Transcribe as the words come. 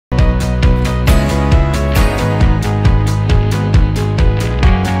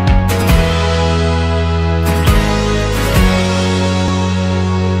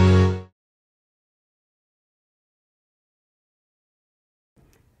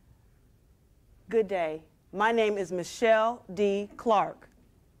Good day. My name is Michelle D. Clark,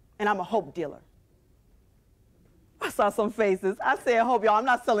 and I'm a hope dealer. I saw some faces. I said hope, y'all. I'm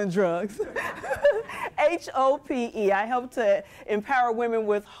not selling drugs. H-O-P-E. I help to empower women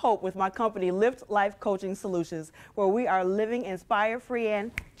with hope with my company, Lift Life Coaching Solutions, where we are living inspired, free,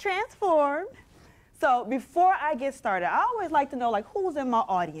 and transformed. So before I get started, I always like to know, like, who's in my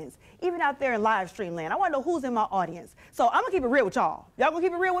audience, even out there in live stream land. I want to know who's in my audience. So I'm going to keep it real with y'all. Y'all going to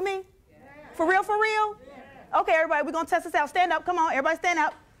keep it real with me? Yeah. For real, for real? Yeah. Okay, everybody, we're going to test this out. Stand up. Come on, everybody stand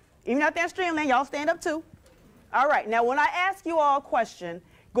up. Even out there in stream land, y'all stand up too. All right, now when I ask you all a question,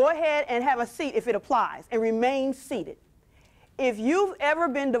 go ahead and have a seat if it applies and remain seated. If you've ever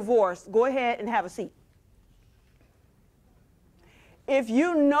been divorced, go ahead and have a seat. If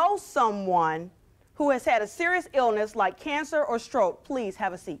you know someone who has had a serious illness like cancer or stroke, please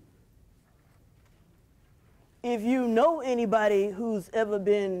have a seat. If you know anybody who's ever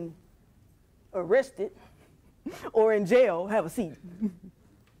been arrested or in jail, have a seat.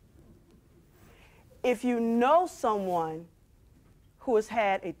 If you know someone who has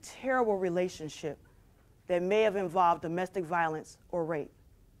had a terrible relationship that may have involved domestic violence or rape,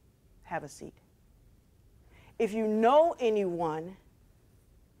 have a seat. If you know anyone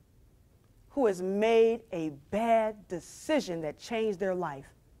who has made a bad decision that changed their life,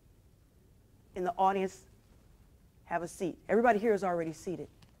 in the audience, have a seat. Everybody here is already seated.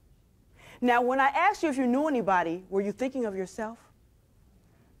 Now, when I asked you if you knew anybody, were you thinking of yourself?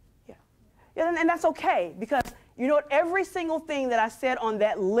 Yeah, and that's okay, because you know what? Every single thing that I said on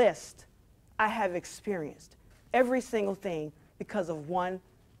that list, I have experienced. Every single thing because of one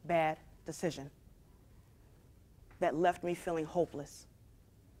bad decision that left me feeling hopeless.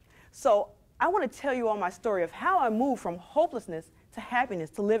 So I want to tell you all my story of how I moved from hopelessness to happiness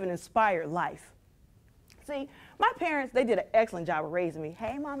to live an inspired life. See, my parents, they did an excellent job of raising me.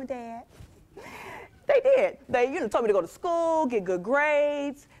 Hey, Mom and Dad. They did. They, told me to go to school, get good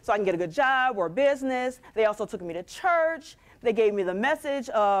grades, so I can get a good job or a business. They also took me to church. They gave me the message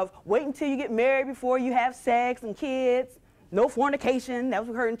of wait until you get married before you have sex and kids. No fornication. That was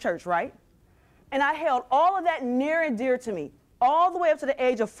what we heard in church, right? And I held all of that near and dear to me all the way up to the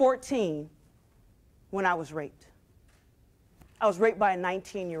age of 14 when I was raped. I was raped by a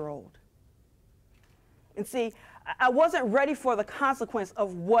 19-year-old. And see, I wasn't ready for the consequence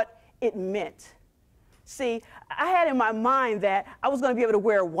of what it meant. See, I had in my mind that I was going to be able to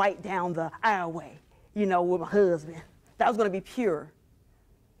wear white down the aisleway, with my husband. That was going to be pure.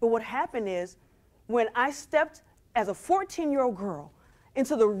 But what happened is, when I stepped as a 14-year-old girl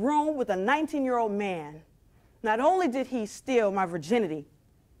into the room with a 19-year-old man, not only did he steal my virginity,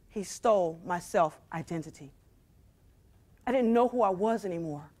 he stole my self-identity. I didn't know who I was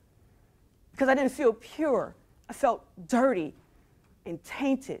anymore because I didn't feel pure. I felt dirty and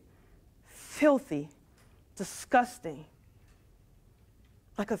tainted, filthy, disgusting,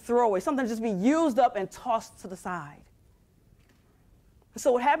 like a throwaway, something just be used up and tossed to the side.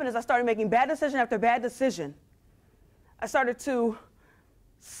 So what happened is I started making bad decision after bad decision. I started to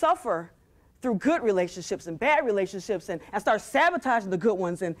suffer through good relationships and bad relationships, and I started sabotaging the good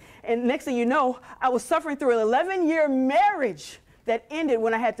ones. And next thing you know, I was suffering through an 11-year marriage that ended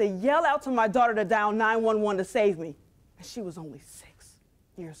when I had to yell out to my daughter to dial 911 to save me. And she was only 6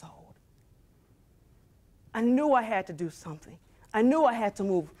 years old. I knew I had to do something. I knew I had to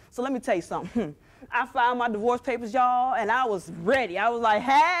move. So let me tell you something. I filed my divorce papers, y'all, and I was ready. I was like,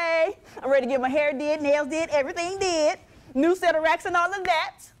 hey, I'm ready to get my hair did, nails did, everything did, new set of racks and all of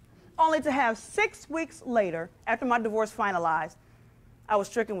that, only to have 6 weeks later, after my divorce finalized, I was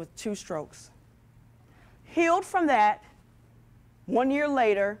stricken with 2 strokes. Healed from that, 1 year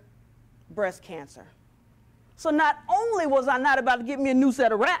later, breast cancer. So not only was I not about to get me a new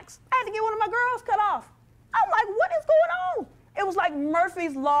set of racks, I had to get one of my girls cut off. I'm like, what is going on? It was like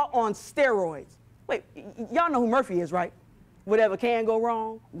Murphy's Law on steroids. Wait, y'all know who Murphy is, right? Whatever can go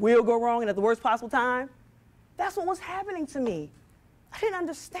wrong, will go wrong, and at the worst possible time. That's what was happening to me. I didn't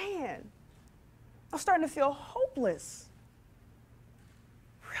understand. I was starting to feel hopeless.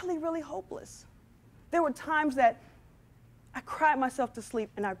 Really, really hopeless. There were times that I cried myself to sleep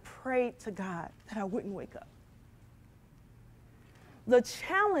and I prayed to God that I wouldn't wake up. The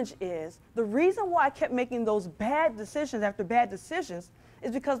challenge is, the reason why I kept making those bad decisions after bad decisions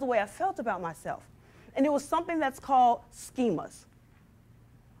is because of the way I felt about myself. And it was something that's called schemas.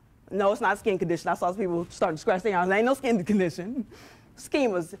 No, it's not a skin condition. I saw some people starting to scratch their arms. There ain't no skin condition.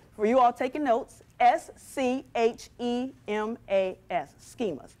 Schemas. For you all taking notes, S-C-H-E-M-A-S,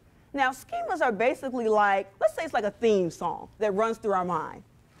 schemas. Now, schemas are basically like, let's say it's like a theme song that runs through our mind.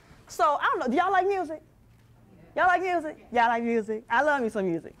 So, I don't know, do y'all like music? Y'all like music? Y'all like music? I love me some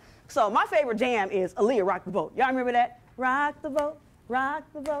music. So my favorite jam is Aaliyah, Rock the Boat. Y'all remember that? Rock the boat,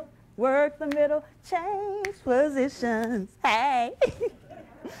 work the middle, change positions, hey.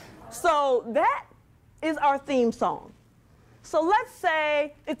 So that is our theme song. So let's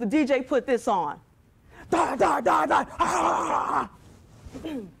say if the DJ put this on. Da, da, da, da, ah.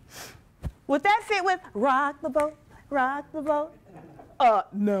 Would that fit with rock the boat, rock the boat?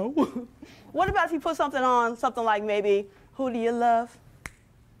 No. What about if you put something on, something like maybe, who do you love?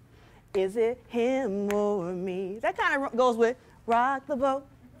 Is it him or me? That kind of goes with rock the boat,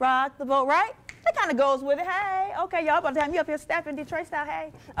 right? That kind of goes with it. Hey, okay, y'all about to have me up here stepping Detroit style,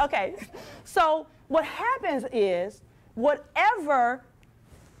 hey. Okay, so what happens is whatever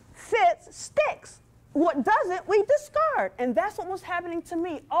fits sticks. What doesn't, we discard. And that's what was happening to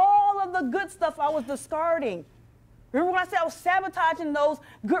me. All of the good stuff I was discarding. Remember when I said I was sabotaging those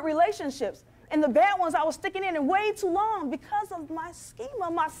good relationships? And the bad ones I was sticking in way too long because of my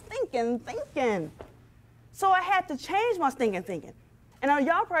schema, my stinking thinking. So I had to change my stinking thinking. And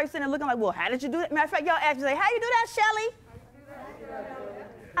y'all probably sitting there looking like, well, how did you do that? Matter of fact, y'all actually say, how you do that, Shelly?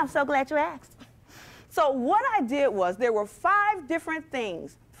 I'm so glad you asked. So what I did was there were 5 different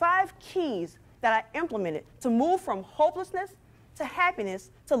things, 5 keys that I implemented to move from hopelessness to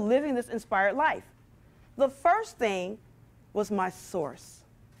happiness to living this inspired life. The first thing was my source.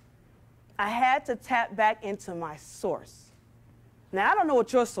 I had to tap back into my source. Now, I don't know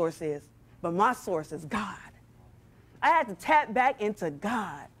what your source is, but my source is God. I had to tap back into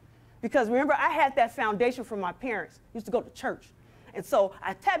God because remember, I had that foundation from my parents. I used to go to church. And so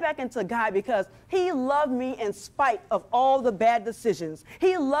I tapped back into God because he loved me in spite of all the bad decisions.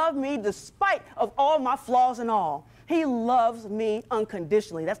 He loved me despite of all my flaws and all. He loves me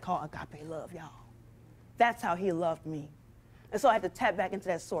unconditionally. That's called agape love, y'all. That's how he loved me. And so I had to tap back into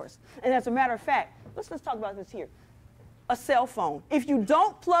that source. And as a matter of fact, let's talk about this here. A cell phone. If you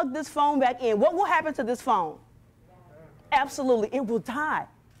don't plug this phone back in, what will happen to this phone? Absolutely, it will die.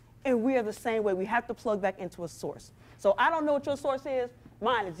 And we are the same way. We have to plug back into a source. So I don't know what your source is.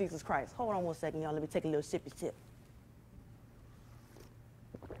 Mine is Jesus Christ. Hold on one second, y'all. Let me take a little sippy sip.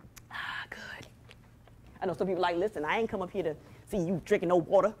 Ah, good. I know some people like, listen, I ain't come up here to see you drinking no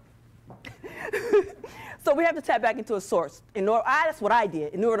water. So we have to tap back into a source. That's what I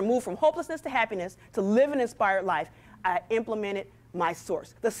did. In order to move from hopelessness to happiness, to live an inspired life, I implemented my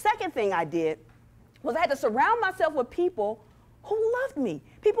source. The second thing I did was I had to surround myself with people who loved me,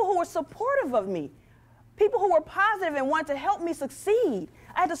 people who were supportive of me, people who were positive and wanted to help me succeed.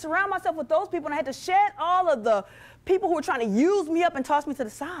 I had to surround myself with those people, and I had to shed all of the people who were trying to use me up and toss me to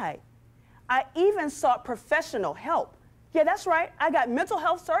the side. I even sought professional help. Yeah, that's right. I got mental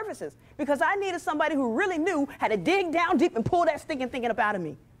health services because I needed somebody who really knew how to dig down deep and pull that stinking thinking up out of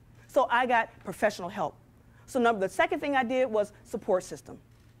me. So I got professional help. So the second thing I did was support system.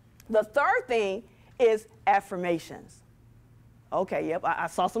 The third thing is affirmations. Okay, yep, I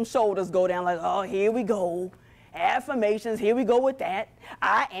saw some shoulders go down like, oh, here we go. Affirmations, here we go with that.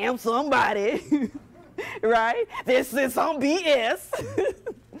 I am somebody, right? This is some BS.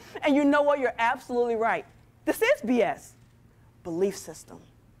 And you know what? You're absolutely right. This is BS. Belief system.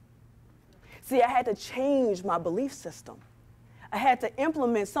 See, I had to change my belief system. I had to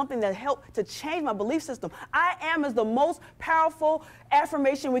implement something that helped to change my belief system. I am is the most powerful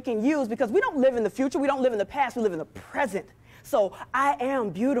affirmation we can use because we don't live in the future. We don't live in the past. We live in the present. So I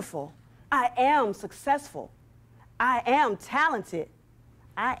am beautiful. I am successful. I am talented.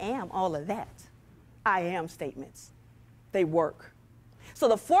 I am all of that. I am statements. They work. So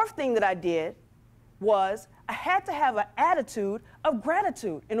the fourth thing that I did was I had to have an attitude of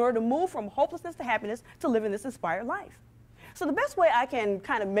gratitude in order to move from hopelessness to happiness to living this inspired life. So the best way I can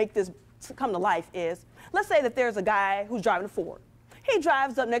kind of make this come to life is, let's say that there's a guy who's driving a Ford. He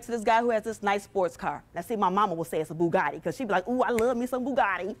drives up next to this guy who has this nice sports car. Now, see, my mama will say it's a Bugatti because she'd be like, ooh, I love me some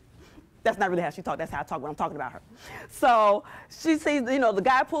Bugatti. That's not really how she talks. That's how I talk when I'm talking about her. So she sees, the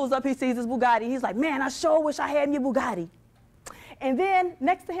guy pulls up, he sees his Bugatti. He's like, man, I sure wish I had me a Bugatti. And then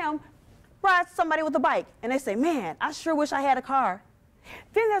next to him rides somebody with a bike. And they say, man, I sure wish I had a car.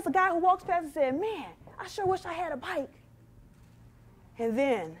 Then there's a guy who walks past and said, man, I sure wish I had a bike. And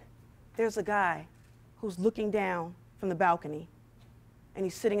then there's a guy who's looking down from the balcony, and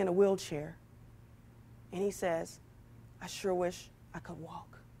he's sitting in a wheelchair, and he says, I sure wish I could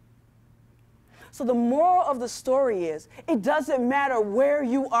walk. So the moral of the story is, it doesn't matter where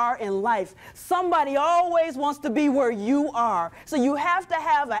you are in life. Somebody always wants to be where you are. So you have to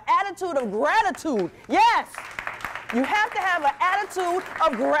have an attitude of gratitude. Yes, you have to have an attitude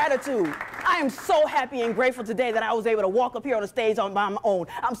of gratitude. I am so happy and grateful today that I was able to walk up here on the stage on my own.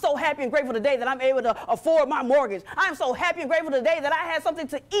 I'm so happy and grateful today that I'm able to afford my mortgage. I'm so happy and grateful today that I had something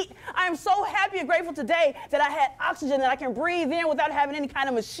to eat. I am so happy and grateful today that I had oxygen that I can breathe in without having any kind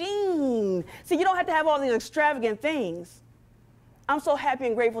of machine. See, you don't have to have all these extravagant things. I'm so happy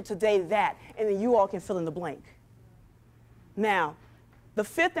and grateful today that, and then you all can fill in the blank. Now, the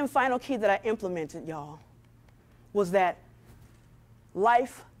fifth and final key that I implemented, y'all, was that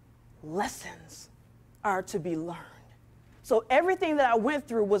life lessons are to be learned. So everything that I went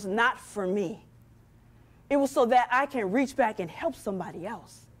through was not for me. It was so that I can reach back and help somebody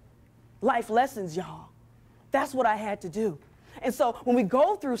else. Life lessons, y'all. That's what I had to do. And so when we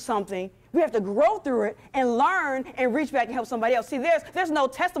go through something, we have to grow through it and learn and reach back and help somebody else. See, there's no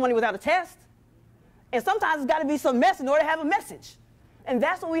testimony without a test. And sometimes it's got to be some mess in order to have a message. And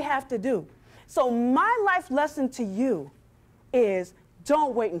that's what we have to do. So my life lesson to you is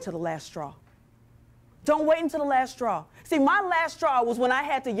don't wait until the last straw. Don't wait until the last straw. See, my last straw was when I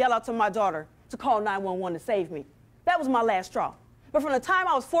had to yell out to my daughter to call 911 to save me. That was my last straw. But from the time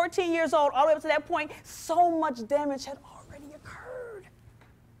I was 14 years old all the way up to that point, so much damage had already occurred.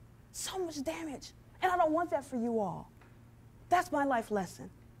 So much damage. And I don't want that for you all. That's my life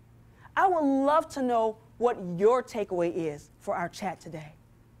lesson. I would love to know what your takeaway is for our chat today.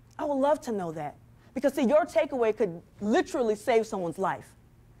 I would love to know that. Because, see, your takeaway could literally save someone's life.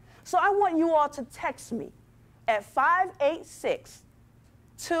 So I want you all to text me at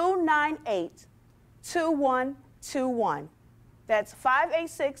 586-298-2121. That's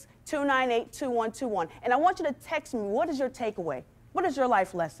 586-298-2121. And I want you to text me, what is your takeaway? What is your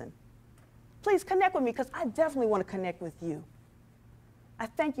life lesson? Please connect with me because I definitely want to connect with you. I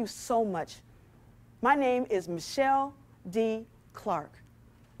thank you so much. My name is Michele D. Clark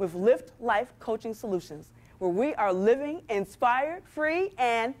with Lift Life Coaching Solutions, where we are living inspired, free,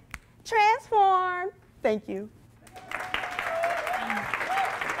 and transformed. Thank you.